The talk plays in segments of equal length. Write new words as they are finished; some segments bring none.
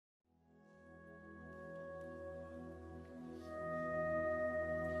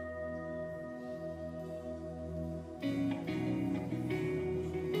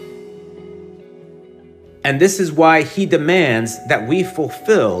And this is why he demands that we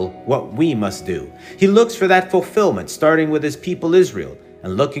fulfill what we must do. He looks for that fulfillment, starting with his people Israel,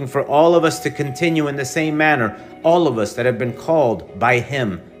 and looking for all of us to continue in the same manner, all of us that have been called by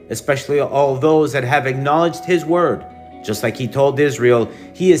him, especially all those that have acknowledged his word. Just like he told Israel,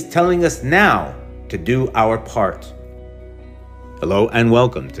 he is telling us now to do our part. Hello and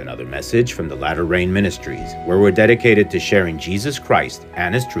welcome to another message from the Latter Rain Ministries, where we're dedicated to sharing Jesus Christ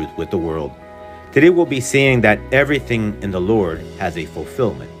and his truth with the world. Today we'll be seeing that everything in the Lord has a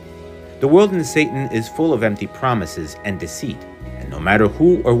fulfillment. The world and Satan is full of empty promises and deceit, and no matter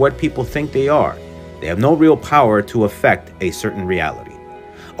who or what people think they are, they have no real power to affect a certain reality.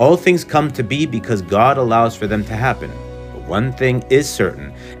 All things come to be because God allows for them to happen. But one thing is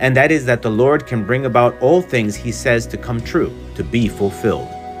certain, and that is that the Lord can bring about all things he says to come true, to be fulfilled.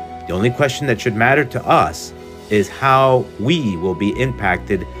 The only question that should matter to us is how we will be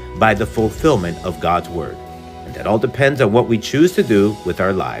impacted by the fulfillment of God's word. And that all depends on what we choose to do with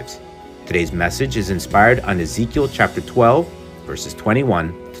our lives. Today's message is inspired on Ezekiel chapter 12, verses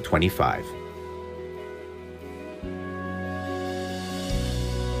 21 to 25.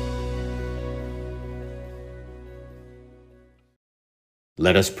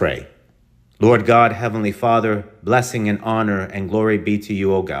 Let us pray. Lord God, Heavenly Father, blessing and honor and glory be to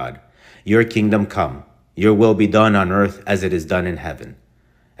you, O God. Your kingdom come, your will be done on earth as it is done in heaven.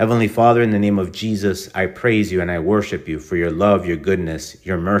 Heavenly Father, in the name of Jesus, I praise you and I worship you for your love, your goodness,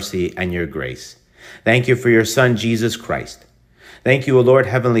 your mercy, and your grace. Thank you for your Son, Jesus Christ. Thank you, O Lord,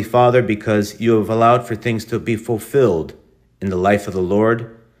 Heavenly Father, because you have allowed for things to be fulfilled in the life of the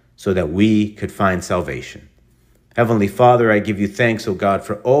Lord so that we could find salvation. Heavenly Father, I give you thanks, O God,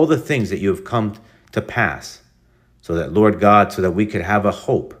 for all the things that you have come to pass so that, Lord God, so that we could have a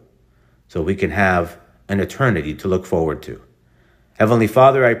hope, so we can have an eternity to look forward to. Heavenly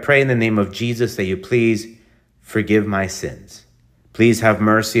Father, I pray in the name of Jesus that you please forgive my sins. Please have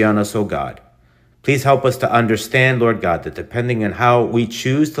mercy on us, O God. Please help us to understand, Lord God, that depending on how we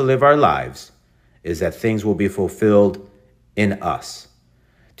choose to live our lives, is that things will be fulfilled in us.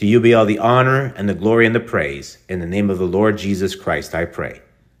 To you be all the honor and the glory and the praise. In the name of the Lord Jesus Christ, I pray.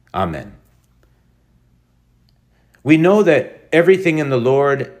 Amen. We know that everything in the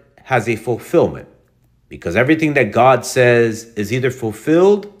Lord has a fulfillment, because everything that God says is either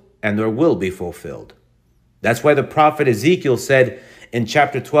fulfilled and or will be fulfilled. That's why the prophet Ezekiel said in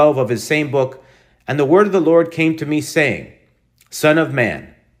chapter 12 of his same book, "And the word of the Lord came to me, saying, Son of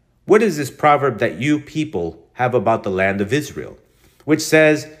man, what is this proverb that you people have about the land of Israel, which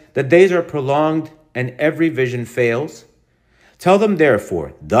says, the days are prolonged and every vision fails? Tell them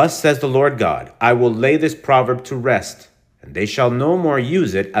therefore, thus says the Lord God, I will lay this proverb to rest, and they shall no more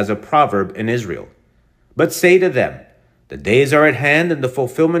use it as a proverb in Israel. But say to them, the days are at hand and the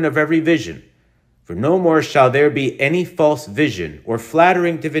fulfillment of every vision. For no more shall there be any false vision or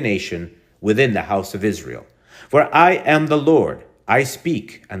flattering divination within the house of Israel. For I am the Lord, I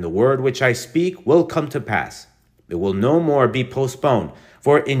speak, and the word which I speak will come to pass. It will no more be postponed.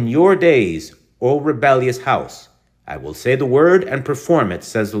 For in your days, O rebellious house, I will say the word and perform it,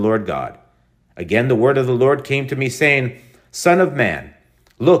 says the Lord God. Again, the word of the Lord came to me, saying, Son of man,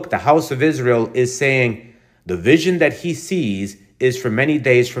 look, the house of Israel is saying, the vision that he sees is for many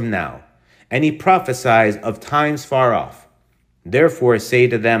days from now, and he prophesies of times far off. Therefore say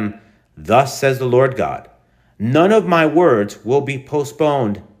to them, thus says the Lord God, none of my words will be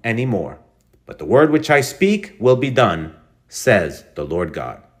postponed any more, but the word which I speak will be done, says the Lord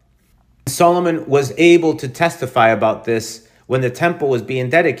God. Solomon was able to testify about this when the temple was being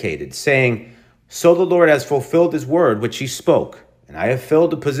dedicated, saying, so the Lord has fulfilled his word which he spoke, and I have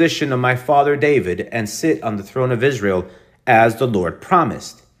filled the position of my father David and sit on the throne of Israel as the Lord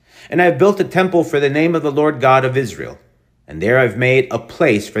promised. And I have built a temple for the name of the Lord God of Israel, and there I've made a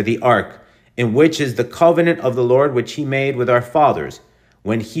place for the ark, in which is the covenant of the Lord which he made with our fathers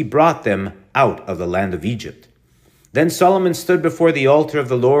when he brought them out of the land of Egypt. Then Solomon stood before the altar of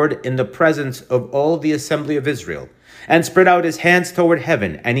the Lord in the presence of all the assembly of Israel, and spread out his hands toward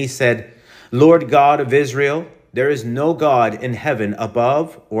heaven, and he said, Lord God of Israel, there is no God in heaven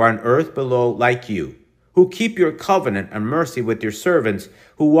above or on earth below like you, who keep your covenant and mercy with your servants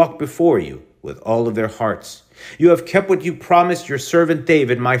who walk before you with all of their hearts. You have kept what you promised your servant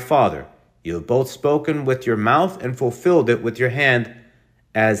David, my father. You have both spoken with your mouth and fulfilled it with your hand,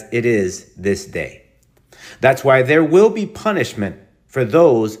 as it is this day. That's why there will be punishment for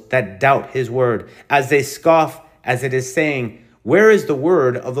those that doubt his word, as they scoff, as it is saying, where is the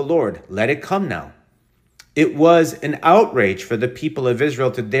word of the Lord? Let it come now. It was an outrage for the people of Israel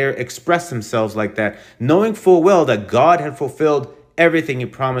to dare express themselves like that, knowing full well that God had fulfilled everything he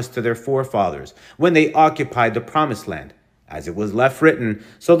promised to their forefathers when they occupied the promised land, as it was left written.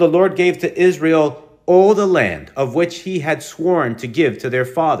 So the Lord gave to Israel all the land of which he had sworn to give to their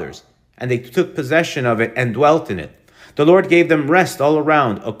fathers, and they took possession of it and dwelt in it. The Lord gave them rest all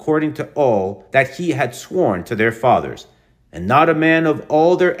around, according to all that he had sworn to their fathers. And not a man of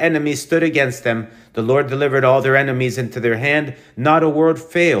all their enemies stood against them. The Lord delivered all their enemies into their hand. Not a word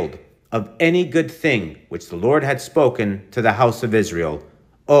failed of any good thing which the Lord had spoken to the house of Israel.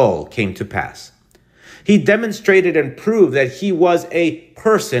 All came to pass. He demonstrated and proved that he was a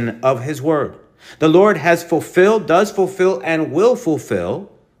person of his word. The Lord has fulfilled, does fulfill, and will fulfill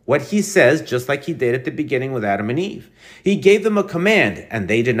what he says, just like he did at the beginning with Adam and Eve. He gave them a command, and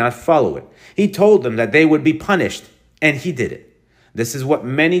they did not follow it. He told them that they would be punished, and he did it. This is what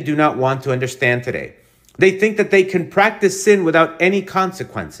many do not want to understand today. They think that they can practice sin without any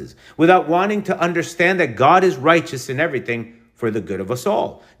consequences, without wanting to understand that God is righteous in everything for the good of us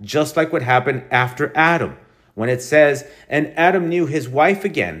all, just like what happened after Adam, when it says, "And Adam knew his wife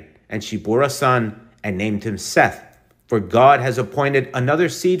again, and she bore a son and named him Seth. For God has appointed another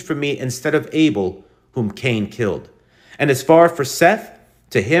seed for me instead of Abel, whom Cain killed. And as far for Seth,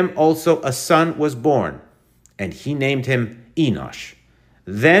 to him also a son was born, and he named him Enosh.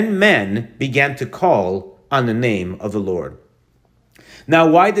 Then men began to call on the name of the Lord." Now,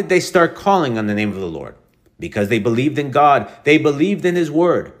 why did they start calling on the name of the Lord? Because they believed in God. They believed in his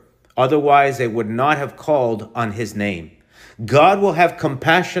word. Otherwise, they would not have called on his name. God will have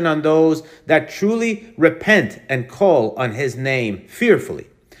compassion on those that truly repent and call on his name fearfully.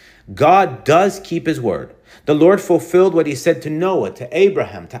 God does keep his word. The Lord fulfilled what he said to Noah, to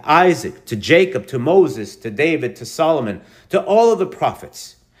Abraham, to Isaac, to Jacob, to Moses, to David, to Solomon, to all of the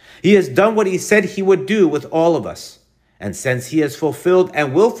prophets. He has done what he said he would do with all of us. And since he has fulfilled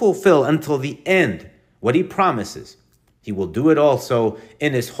and will fulfill until the end what he promises, he will do it also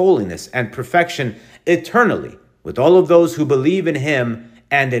in his holiness and perfection eternally with all of those who believe in him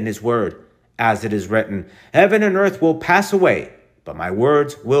and in his word. As it is written, "Heaven and earth will pass away, but my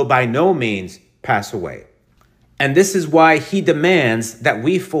words will by no means pass away." And this is why he demands that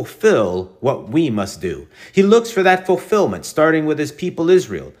we fulfill what we must do. He looks for that fulfillment, starting with his people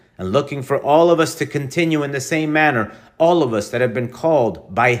Israel, and looking for all of us to continue in the same manner, all of us that have been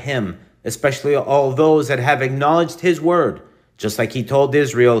called by him, especially all those that have acknowledged his word. Just like he told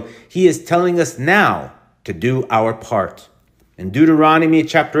Israel, he is telling us now to do our part. In Deuteronomy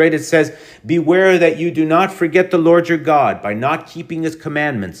chapter 8, it says, "Beware that you do not forget the Lord your God by not keeping his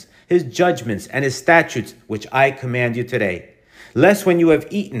commandments, his judgments, and his statutes, which I command you today. Lest when you have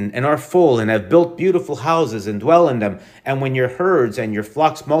eaten and are full and have built beautiful houses and dwell in them, and when your herds and your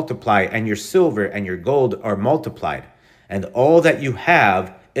flocks multiply, and your silver and your gold are multiplied, and all that you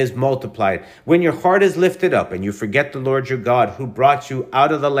have is multiplied, when your heart is lifted up and you forget the Lord your God, who brought you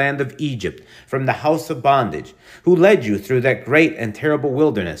out of the land of Egypt from the house of bondage, who led you through that great and terrible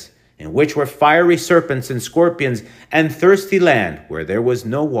wilderness, in which were fiery serpents and scorpions, and thirsty land where there was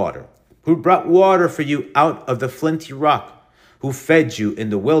no water, who brought water for you out of the flinty rock, who fed you in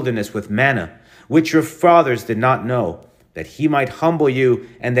the wilderness with manna, which your fathers did not know, that he might humble you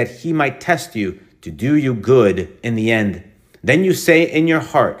and that he might test you to do you good in the end. Then you say in your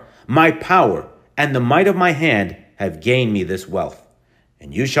heart, my power and the might of my hand have gained me this wealth.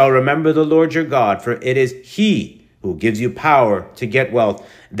 And you shall remember the Lord your God, for it is he who gives you power to get wealth,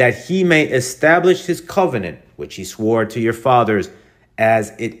 that he may establish his covenant, which he swore to your fathers,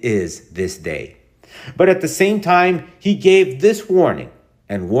 as it is this day. But at the same time, he gave this warning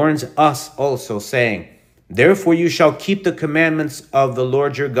and warns us also, saying, therefore you shall keep the commandments of the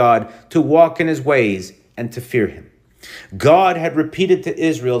Lord your God, to walk in his ways and to fear him. God had repeated to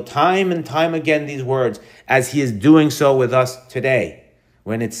Israel time and time again these words, as he is doing so with us today,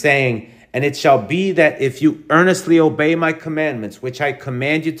 when it's saying, and it shall be that if you earnestly obey my commandments, which I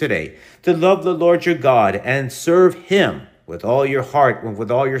command you today, to love the Lord your God and serve him with all your heart and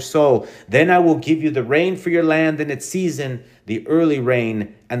with all your soul, then I will give you the rain for your land in its season, the early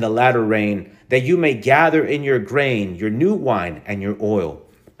rain and the latter rain, that you may gather in your grain, your new wine and your oil.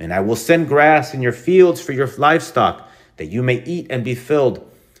 And I will send grass in your fields for your livestock, that you may eat and be filled.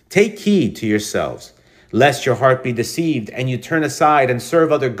 Take heed to yourselves, lest your heart be deceived, and you turn aside and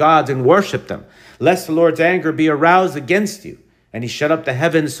serve other gods and worship them, lest the Lord's anger be aroused against you, and he shut up the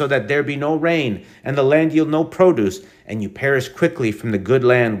heavens so that there be no rain, and the land yield no produce, and you perish quickly from the good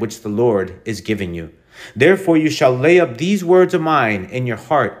land which the Lord is giving you. Therefore you shall lay up these words of mine in your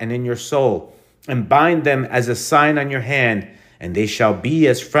heart and in your soul, and bind them as a sign on your hand, and they shall be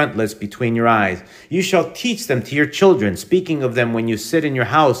as frontlets between your eyes. You shall teach them to your children, speaking of them when you sit in your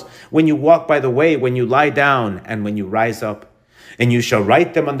house, when you walk by the way, when you lie down, and when you rise up. And you shall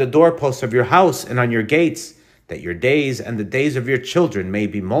write them on the doorposts of your house and on your gates, that your days and the days of your children may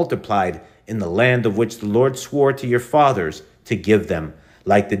be multiplied in the land of which the Lord swore to your fathers to give them,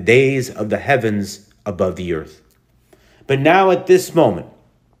 like the days of the heavens above the earth. But now at this moment,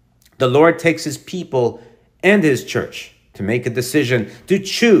 the Lord takes his people and his church to make a decision to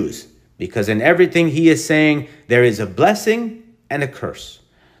choose, because in everything he is saying, there is a blessing and a curse,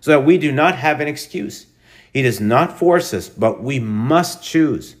 so that we do not have an excuse. He does not force us, but we must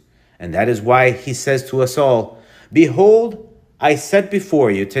choose. And that is why he says to us all, behold, I set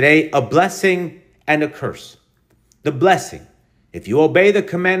before you today a blessing and a curse. The blessing, if you obey the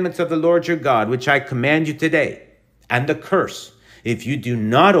commandments of the Lord your God, which I command you today, and the curse, if you do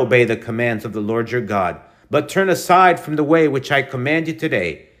not obey the commands of the Lord your God, but turn aside from the way which I command you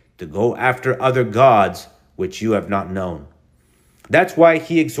today, to go after other gods which you have not known. That's why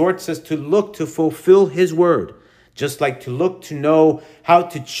he exhorts us to look to fulfill his word, just like to look to know how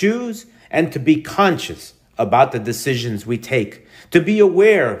to choose and to be conscious about the decisions we take, to be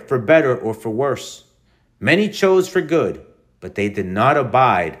aware for better or for worse. Many chose for good, but they did not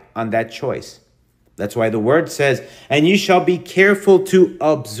abide on that choice. That's why the word says, and you shall be careful to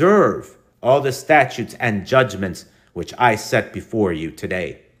observe all the statutes and judgments which I set before you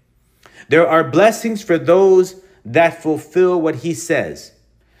today. There are blessings for those that fulfill what he says.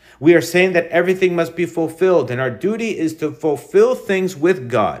 We are saying that everything must be fulfilled, and our duty is to fulfill things with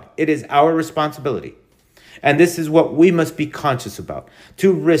God. It is our responsibility. And this is what we must be conscious about,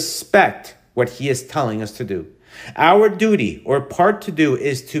 to respect what he is telling us to do. Our duty or part to do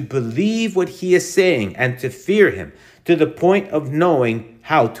is to believe what he is saying and to fear him to the point of knowing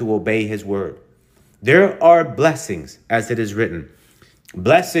how to obey his word. There are blessings, as it is written,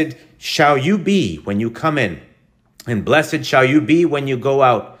 blessed shall you be when you come in, and blessed shall you be when you go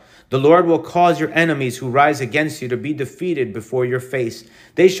out. The Lord will cause your enemies who rise against you to be defeated before your face.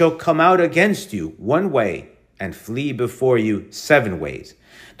 They shall come out against you one way and flee before you 7 ways.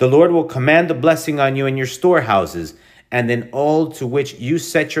 The Lord will command a blessing on you in your storehouses and in all to which you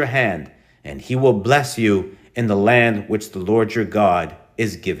set your hand, and he will bless you in the land which the Lord your God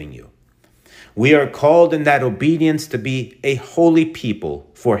is giving you. We are called in that obedience to be a holy people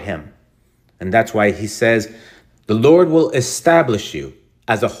for him. And that's why he says, the Lord will establish you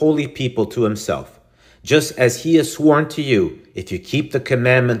as a holy people to himself, just as he has sworn to you, if you keep the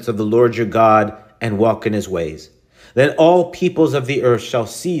commandments of the Lord your God and walk in his ways. Then all peoples of the earth shall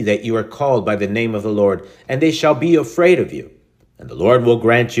see that you are called by the name of the Lord, and they shall be afraid of you. And the Lord will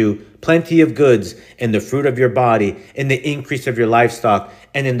grant you plenty of goods in the fruit of your body, in the increase of your livestock,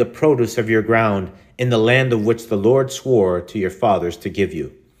 and in the produce of your ground, in the land of which the Lord swore to your fathers to give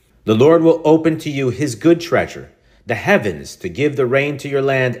you. The Lord will open to you his good treasure, the heavens, to give the rain to your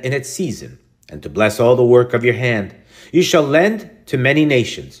land in its season, and to bless all the work of your hand. You shall lend to many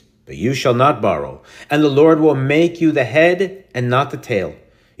nations, but you shall not borrow, and the Lord will make you the head and not the tail.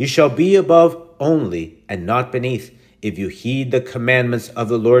 You shall be above only and not beneath, if you heed the commandments of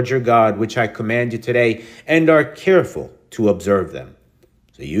the Lord your God, which I command you today, and are careful to observe them.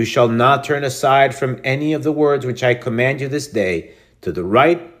 So you shall not turn aside from any of the words which I command you this day, to the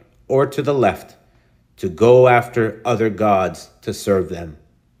right or to the left, to go after other gods to serve them.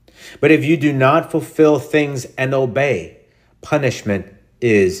 But if you do not fulfill things and obey, punishment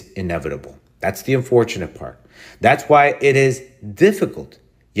is inevitable. That's the unfortunate part. That's why it is difficult,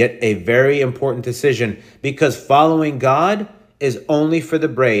 yet a very important decision, because following God is only for the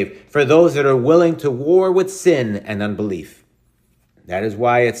brave, for those that are willing to war with sin and unbelief. That is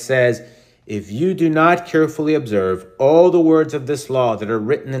why it says, if you do not carefully observe all the words of this law that are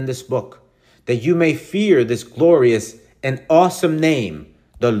written in this book, that you may fear this glorious and awesome name,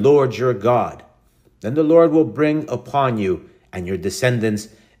 the Lord your God, then the Lord will bring upon you and your descendants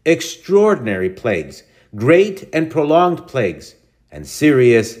extraordinary plagues, great and prolonged plagues, and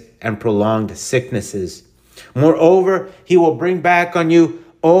serious and prolonged sicknesses. Moreover, he will bring back on you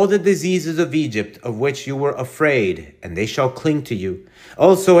all the diseases of Egypt, of which you were afraid, and they shall cling to you.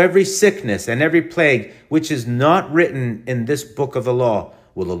 Also every sickness and every plague which is not written in this book of the law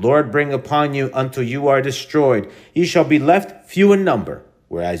will the Lord bring upon you until you are destroyed. You shall be left few in number,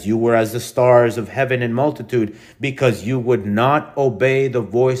 whereas you were as the stars of heaven in multitude, because you would not obey the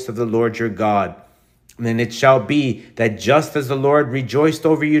voice of the Lord your God. And it shall be that just as the Lord rejoiced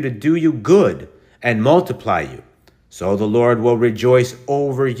over you to do you good and multiply you, so the Lord will rejoice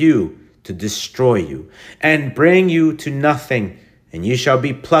over you to destroy you and bring you to nothing, and you shall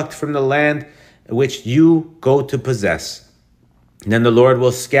be plucked from the land which you go to possess. And then the Lord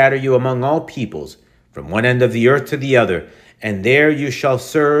will scatter you among all peoples, from one end of the earth to the other, and there you shall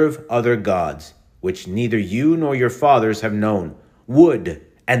serve other gods, which neither you nor your fathers have known, wood,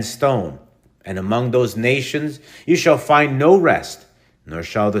 and stone. And among those nations you shall find no rest, nor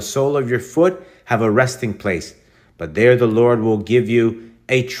shall the sole of your foot have a resting place. But there the Lord will give you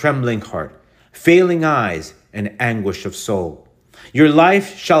a trembling heart, failing eyes, and anguish of soul. Your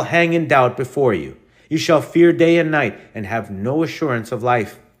life shall hang in doubt before you. You shall fear day and night, and have no assurance of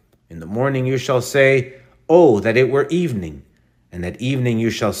life. In the morning you shall say, Oh, that it were evening. And at evening you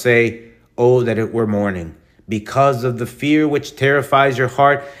shall say, Oh, that it were morning. Because of the fear which terrifies your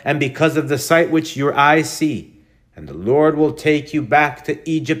heart, and because of the sight which your eyes see. And the Lord will take you back to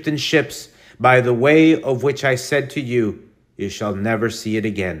Egypt in ships, by the way of which I said to you, You shall never see it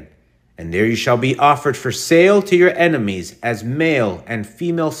again. And there you shall be offered for sale to your enemies as male and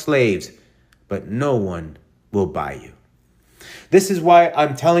female slaves, but no one will buy you. This is why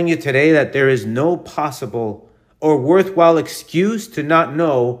I'm telling you today that there is no possible or worthwhile excuse to not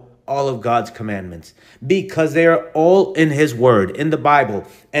know all of God's commandments, because they are all in his word, in the Bible.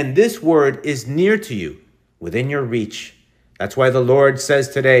 And this word is near to you, within your reach. That's why the Lord says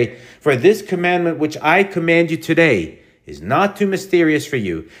today, For this commandment which I command you today is not too mysterious for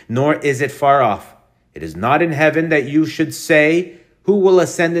you, nor is it far off. It is not in heaven that you should say, Who will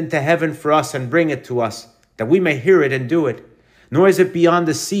ascend into heaven for us and bring it to us, that we may hear it and do it? Nor is it beyond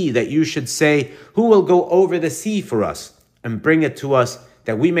the sea that you should say, Who will go over the sea for us and bring it to us,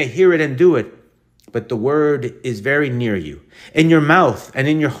 that we may hear it and do it? But the word is very near you, in your mouth and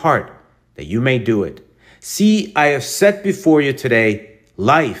in your heart, that you may do it. See, I have set before you today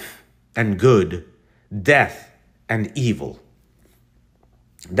life and good, death and evil.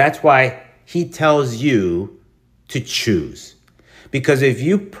 That's why he tells you to choose. Because if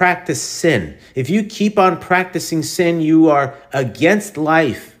you practice sin, if you keep on practicing sin, you are against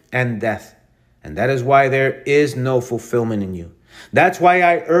life and death. And that is why there is no fulfillment in you. That's why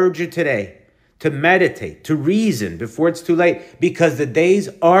I urge you today to meditate, to reason before it's too late, because the days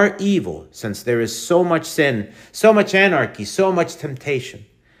are evil, since there is so much sin, so much anarchy, so much temptation.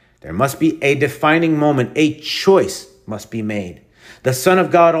 There must be a defining moment, a choice must be made. The Son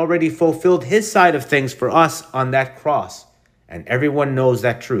of God already fulfilled his side of things for us on that cross, and everyone knows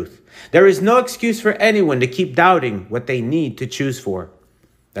that truth. There is no excuse for anyone to keep doubting what they need to choose for.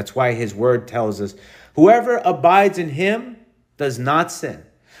 That's why his word tells us, Whoever abides in him does not sin.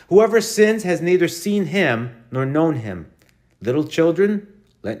 Whoever sins has neither seen him nor known him. Little children,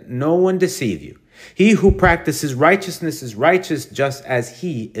 let no one deceive you. He who practices righteousness is righteous just as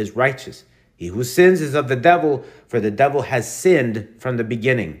he is righteous. He who sins is of the devil, for the devil has sinned from the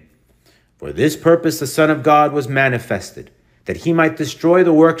beginning. For this purpose the Son of God was manifested, that he might destroy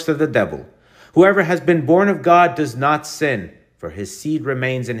the works of the devil. Whoever has been born of God does not sin, for his seed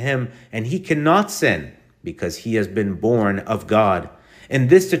remains in him, and he cannot sin, because he has been born of God. In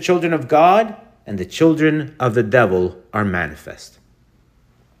this the children of God and the children of the devil are manifest.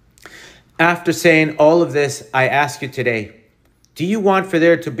 After saying all of this, I ask you today, do you want for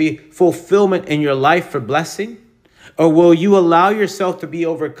there to be fulfillment in your life for blessing? Or will you allow yourself to be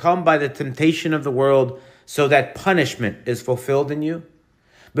overcome by the temptation of the world so that punishment is fulfilled in you?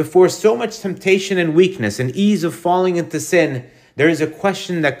 Before so much temptation and weakness and ease of falling into sin, there is a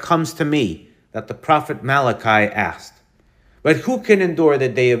question that comes to me that the prophet Malachi asked. But who can endure the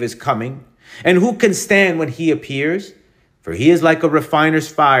day of his coming? And who can stand when he appears? For he is like a refiner's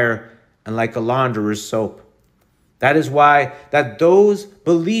fire and like a launderer's soap. That is why that those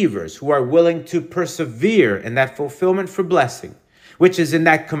believers who are willing to persevere in that fulfillment for blessing, which is in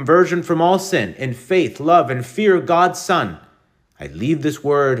that conversion from all sin, in faith, love, and fear of God's Son, I leave this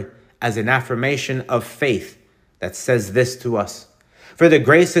word as an affirmation of faith that says this to us. For the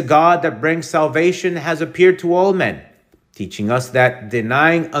grace of God that brings salvation has appeared to all men, teaching us that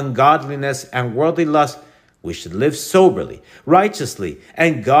denying ungodliness and worldly lust, we should live soberly, righteously,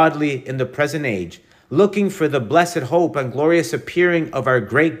 and godly in the present age, looking for the blessed hope and glorious appearing of our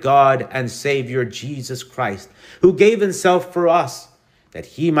great God and Savior Jesus Christ, who gave himself for us, that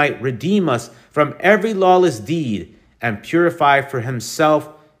he might redeem us from every lawless deed and purify for himself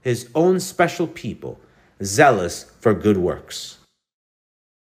his own special people, zealous for good works.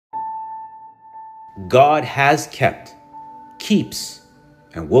 God has kept, keeps,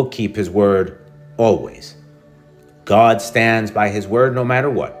 and will keep his word always. God stands by his word no matter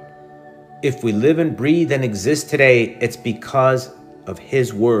what. If we live and breathe and exist today, it's because of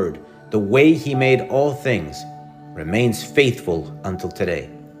his word. The way he made all things remains faithful until today.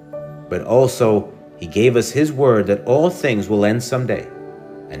 But also, he gave us his word that all things will end someday.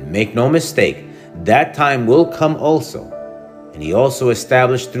 And make no mistake, that time will come also. And he also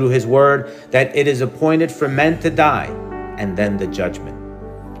established through his word that it is appointed for men to die, and then the judgment.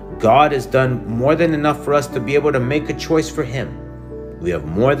 God has done more than enough for us to be able to make a choice for him. we have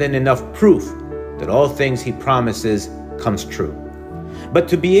more than enough proof that all things he promises comes true. But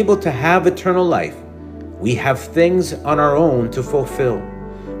to be able to have eternal life, we have things on our own to fulfill.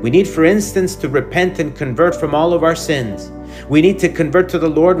 We need, for instance, to repent and convert from all of our sins. We need to convert to the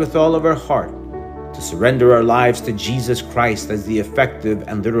Lord with all of our heart, to surrender our lives to Jesus Christ as the effective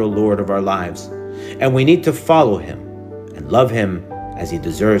and literal Lord of our lives. And we need to follow him and love him as he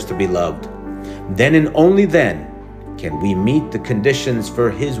deserves to be loved. Then and only then can we meet the conditions for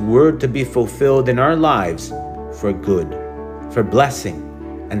his word to be fulfilled in our lives for good, for blessing,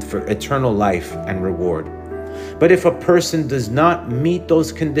 and for eternal life and reward. But if a person does not meet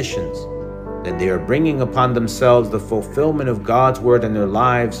those conditions, then they are bringing upon themselves the fulfillment of God's word in their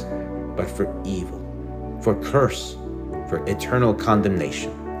lives, but for evil, for curse, for eternal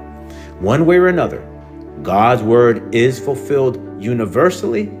condemnation. One way or another, God's word is fulfilled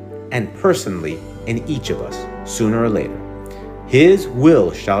universally and personally in each of us, sooner or later. His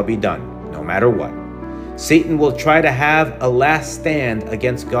will shall be done, no matter what. Satan will try to have a last stand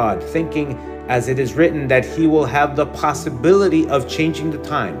against God, thinking, as it is written, that he will have the possibility of changing the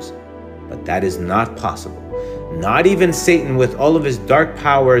times. But that is not possible. Not even Satan, with all of his dark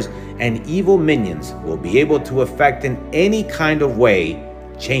powers and evil minions, will be able to affect in any kind of way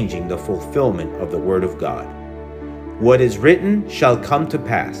changing the fulfillment of the word of God. What is written shall come to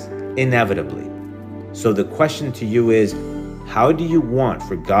pass, inevitably. So the question to you is, how do you want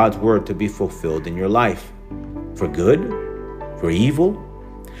for God's word to be fulfilled in your life? For good? For evil?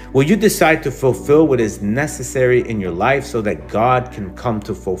 Will you decide to fulfill what is necessary in your life so that God can come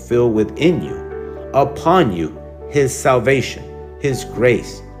to fulfill within you, upon you, his salvation, his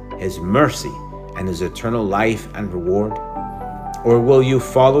grace, his mercy, and his eternal life and reward? Or will you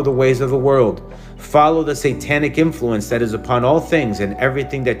follow the ways of the world, follow the satanic influence that is upon all things and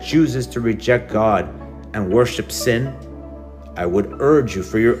everything that chooses to reject God and worship sin? I would urge you,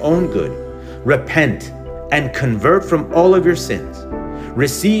 for your own good, repent and convert from all of your sins.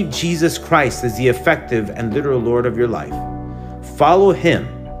 Receive Jesus Christ as the effective and literal Lord of your life. Follow him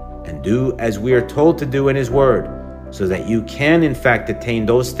and do as we are told to do in his word, so that you can in fact attain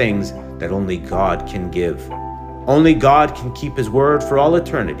those things that only God can give. Only God can keep his word for all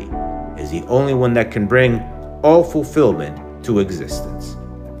eternity, is the only one that can bring all fulfillment to existence.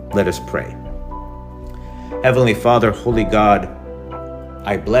 Let us pray. Heavenly Father, holy God,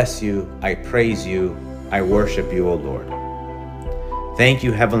 I bless you, I praise you, I worship you, O Lord. Thank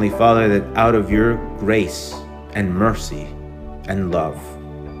you, Heavenly Father, that out of your grace and mercy and love,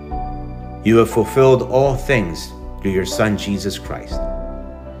 you have fulfilled all things through your Son, Jesus Christ.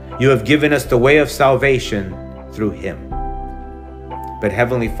 You have given us the way of salvation through him. But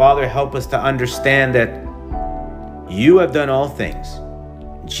Heavenly Father, help us to understand that you have done all things.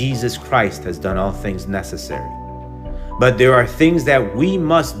 Jesus Christ has done all things necessary. But there are things that we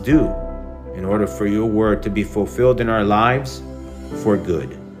must do in order for your word to be fulfilled in our lives for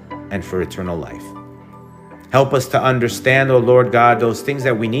good and for eternal life. Help us to understand, O Lord God, those things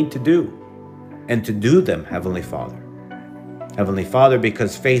that we need to do and to do them, Heavenly Father. Heavenly Father,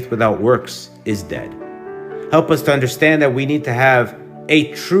 because faith without works is dead. Help us to understand that we need to have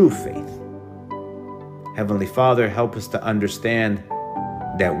a true faith. Heavenly Father, help us to understand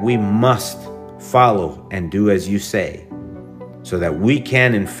that we must follow and do as you say, so that we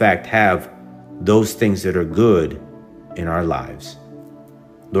can in fact have those things that are good in our lives.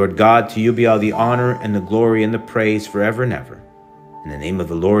 Lord God, to you be all the honor and the glory and the praise forever and ever. In the name of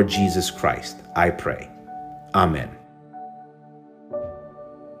the Lord Jesus Christ, I pray. Amen.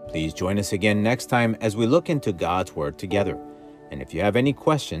 Please join us again next time as we look into God's Word together. And if you have any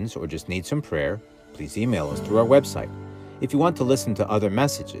questions or just need some prayer, please email us through our website. If you want to listen to other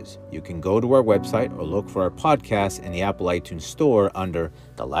messages, you can go to our website or look for our podcast in the Apple iTunes Store under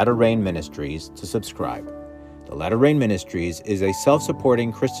The Latter Rain Ministries to subscribe. The Latter Rain Ministries is a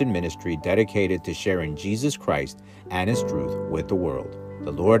self-supporting Christian ministry dedicated to sharing Jesus Christ and his truth with the world.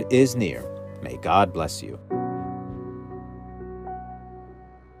 The Lord is near. May God bless you.